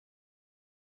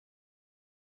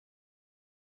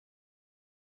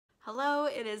Hello,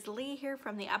 it is Lee here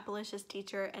from the Appalicious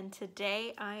Teacher, and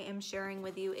today I am sharing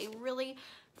with you a really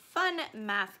fun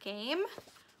math game,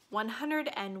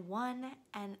 101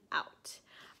 and out.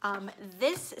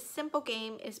 This simple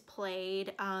game is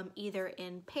played either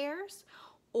in pairs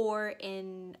or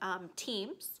in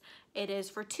teams. It is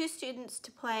for 2 students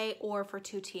to play or for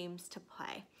 2 teams to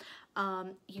play.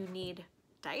 You need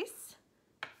dice,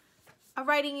 a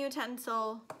writing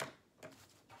utensil,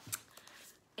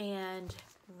 and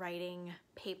writing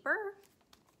paper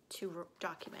to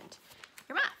document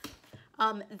your math.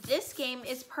 This game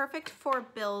is perfect for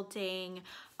building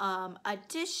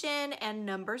addition and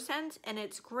number sense, and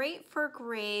it's great for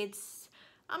grades,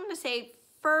 I'm gonna say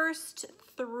 1st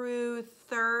through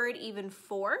 3rd, even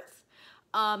 4th.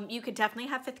 You could definitely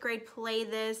have 5th grade play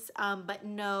this, but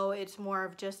no, it's more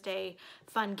of just a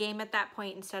fun game at that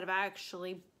point instead of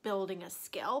actually building a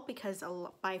skill, because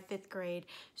by 5th grade,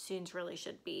 students really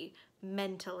should be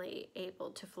mentally able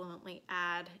to fluently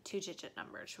add 2-digit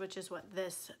numbers, which is what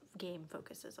this game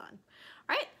focuses on.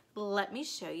 All right, let me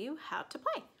show you how to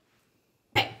play.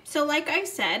 Okay, so like I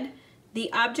said,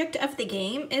 the object of the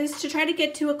game is to try to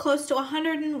get to close to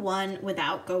 101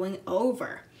 without going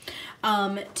over.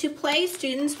 To play,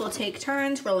 students will take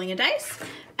turns rolling a dice.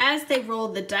 As they roll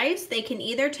the dice, they can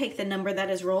either take the number that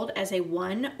is rolled as a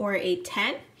 1 or a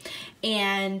 10,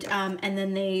 and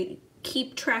then they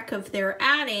keep track of their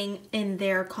adding in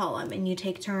their column, and you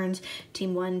take turns,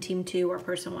 team 1, team 2, or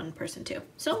person 1, person 2.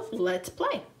 So let's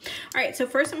play. All right, so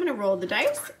first I'm gonna roll the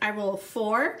dice. I roll a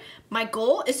 4. My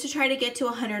goal is to try to get to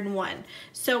 101.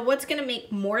 So what's gonna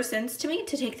make more sense to me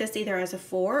to take this either as a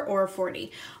 4 or a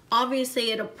 40?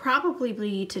 Obviously, it'll probably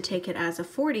be to take it as a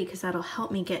 40 because that'll help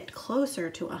me get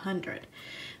closer to 100.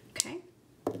 Okay,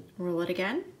 roll it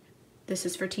again. This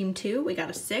is for team 2. We got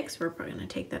a 6. We're probably gonna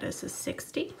take that as a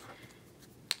 60.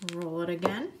 Roll it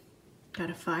again. Got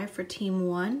a 5 for team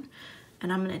 1,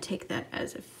 and I'm gonna take that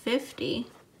as a 50,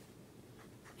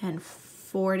 and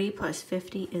 40 plus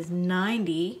 50 is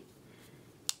 90.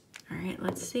 All right,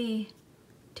 let's see.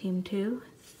 Team 2,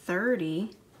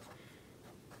 30.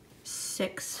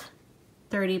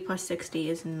 30 plus 60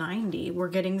 is 90. We're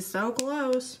getting so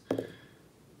close.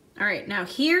 All right, now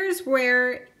here's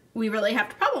where we really have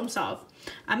to problem solve.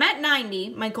 I'm at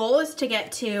 90. My goal is to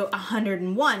get to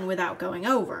 101 without going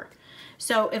over.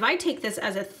 So if I take this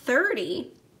as a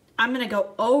 30, I'm gonna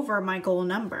go over my goal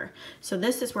number. So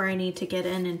this is where I need to get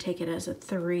in and take it as a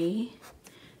 3.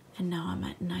 And now I'm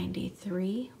at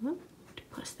 93. Whoop, 2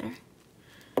 plus there.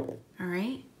 All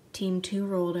right, team 2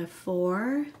 rolled a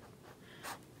 4.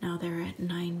 Now they're at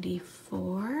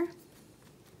 94.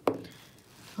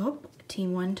 Oh,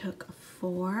 team 1 took a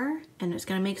 4, and it's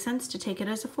gonna make sense to take it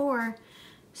as a 4.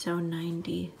 So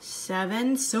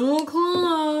 97, so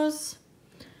close.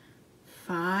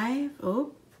 5,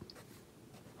 oh,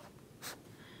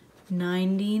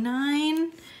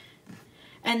 99.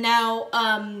 And now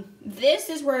this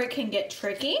is where it can get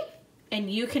tricky, and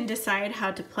you can decide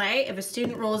how to play. If a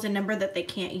student rolls a number that they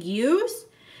can't use,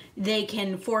 they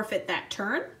can forfeit that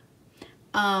turn,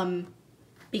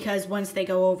 because once they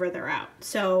go over, they're out.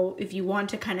 So if you want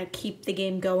to kind of keep the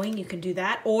game going, you can do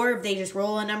that. Or if they just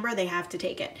roll a number, they have to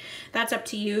take it. That's up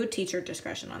to you, teacher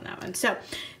discretion on that one. So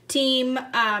team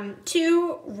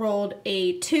 2 rolled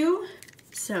a 2,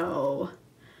 so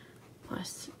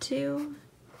plus 2,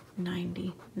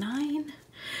 99.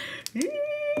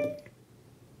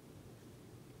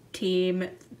 Team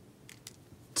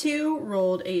 2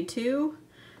 rolled a 2,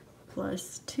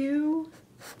 plus 2,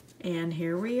 and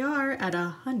here we are at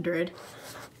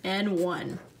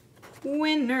 101.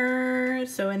 Winner!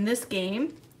 So in this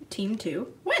game, team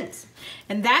 2 wins.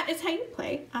 And that is how you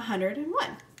play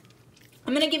 101.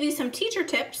 I'm gonna give you some teacher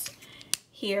tips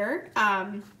here,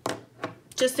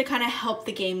 just to kind of help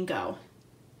the game go.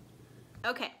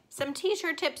 Okay, some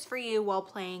teacher tips for you while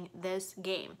playing this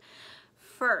game.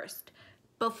 First,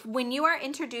 when you are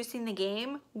introducing the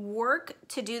game, work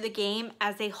to do the game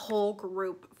as a whole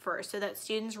group first so that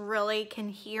students really can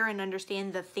hear and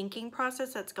understand the thinking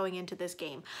process that's going into this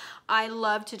game. I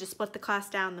love to just split the class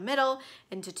down the middle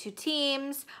into 2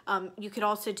 teams. You could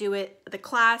also do it the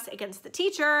class against the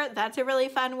teacher. That's a really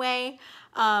fun way.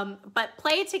 But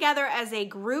play together as a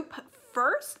group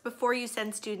first before you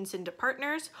send students into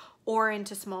partners or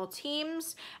into small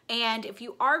teams. And if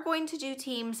you are going to do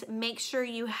teams, make sure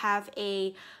you have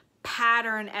a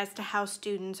pattern as to how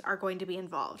students are going to be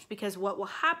involved, because what will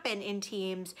happen in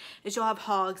teams is you'll have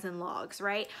hogs and logs,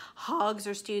 right? Hogs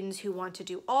are students who want to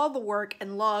do all the work,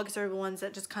 and logs are the ones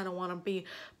that just kind of want to be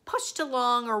pushed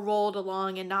along or rolled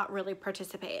along and not really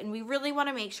participate. And we really want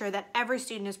to make sure that every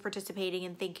student is participating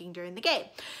and thinking during the game.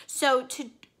 So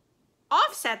to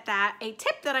offset that, a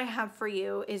tip that I have for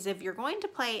you is if you're going to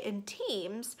play in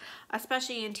teams,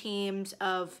 especially in teams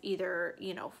of either,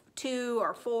 2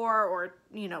 or 4 or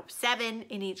 7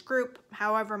 in each group,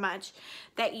 however much,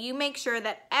 that you make sure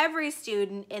that every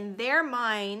student in their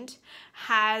mind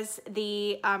has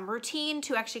the routine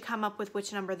to actually come up with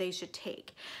which number they should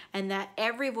take, and that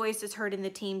every voice is heard in the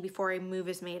team before a move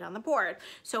is made on the board.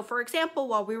 So for example,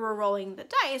 while we were rolling the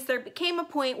dice, there became a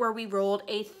point where we rolled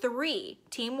a 3.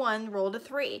 Team 1 rolled a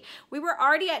 3. We were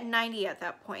already at 90 at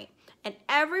that point. And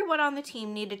everyone on the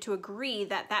team needed to agree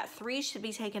that that 3 should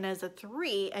be taken as a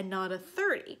 3 and not a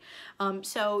 30.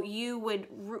 So you would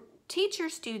teach your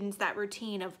students that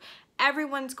routine of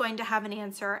everyone's going to have an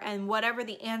answer, and whatever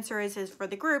the answer is for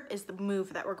the group is the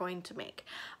move that we're going to make.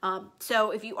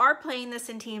 So if you are playing this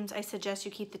in teams, I suggest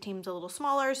you keep the teams a little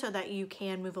smaller so that you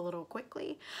can move a little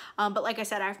quickly. But like I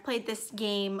said, I've played this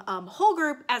game whole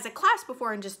group as a class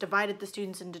before and just divided the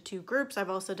students into 2 groups. I've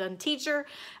also done teacher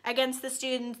against the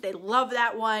students. They love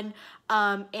that one.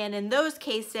 And in those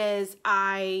cases,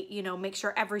 I, make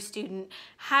sure every student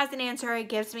has an answer. It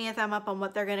gives me a thumb up on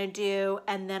what they're gonna do,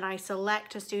 and then I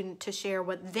select a student to share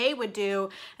what they would do,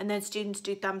 and then students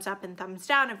do thumbs up and thumbs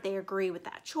down if they agree with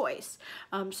that choice.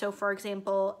 So for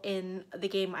example, in the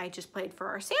game I just played for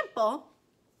our sample,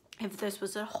 if this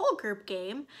was a whole group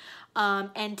game,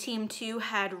 and team 2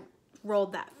 had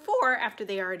rolled that 4 after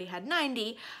they already had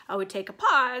 90, I would take a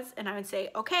pause and I would say,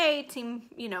 okay, team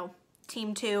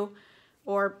 2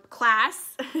 or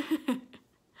class,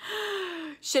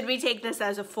 should we take this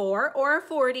as a 4 or a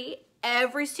 40?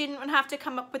 Every student would have to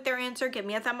come up with their answer. Give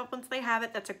me a thumb up once they have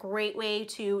it. That's a great way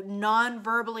to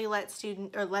non-verbally let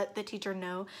the teacher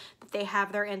know that they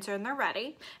have their answer and they're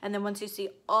ready. And then once you see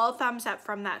all thumbs up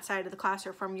from that side of the class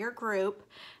or from your group,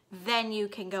 then you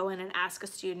can go in and ask a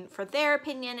student for their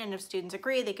opinion. And if students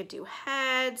agree, they could do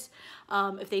heads.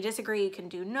 If they disagree, you can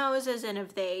do noses. And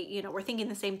if they, we're thinking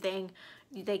the same thing,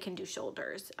 they can do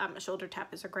shoulders. A shoulder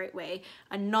tap is a great way,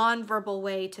 a non-verbal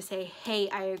way to say, hey,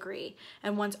 I agree.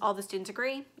 And once all the students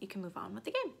agree, you can move on with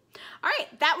the game. All right,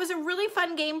 that was a really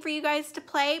fun game for you guys to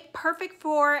play. Perfect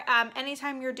for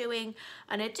anytime you're doing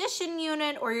an addition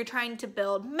unit or you're trying to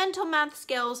build mental math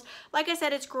skills. Like I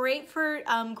said, it's great for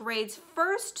grades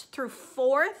 1st through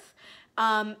 4th,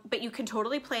 but you can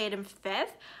totally play it in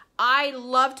 5th. I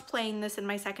loved playing this in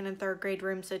my 2nd and 3rd grade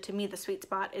room, so to me the sweet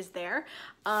spot is there.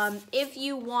 If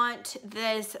you want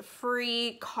this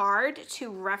free card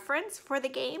to reference for the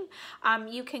game,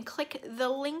 you can click the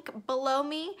link below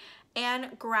me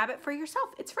and grab it for yourself.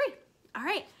 It's free. All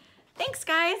right, thanks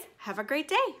guys. Have a great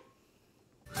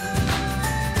day.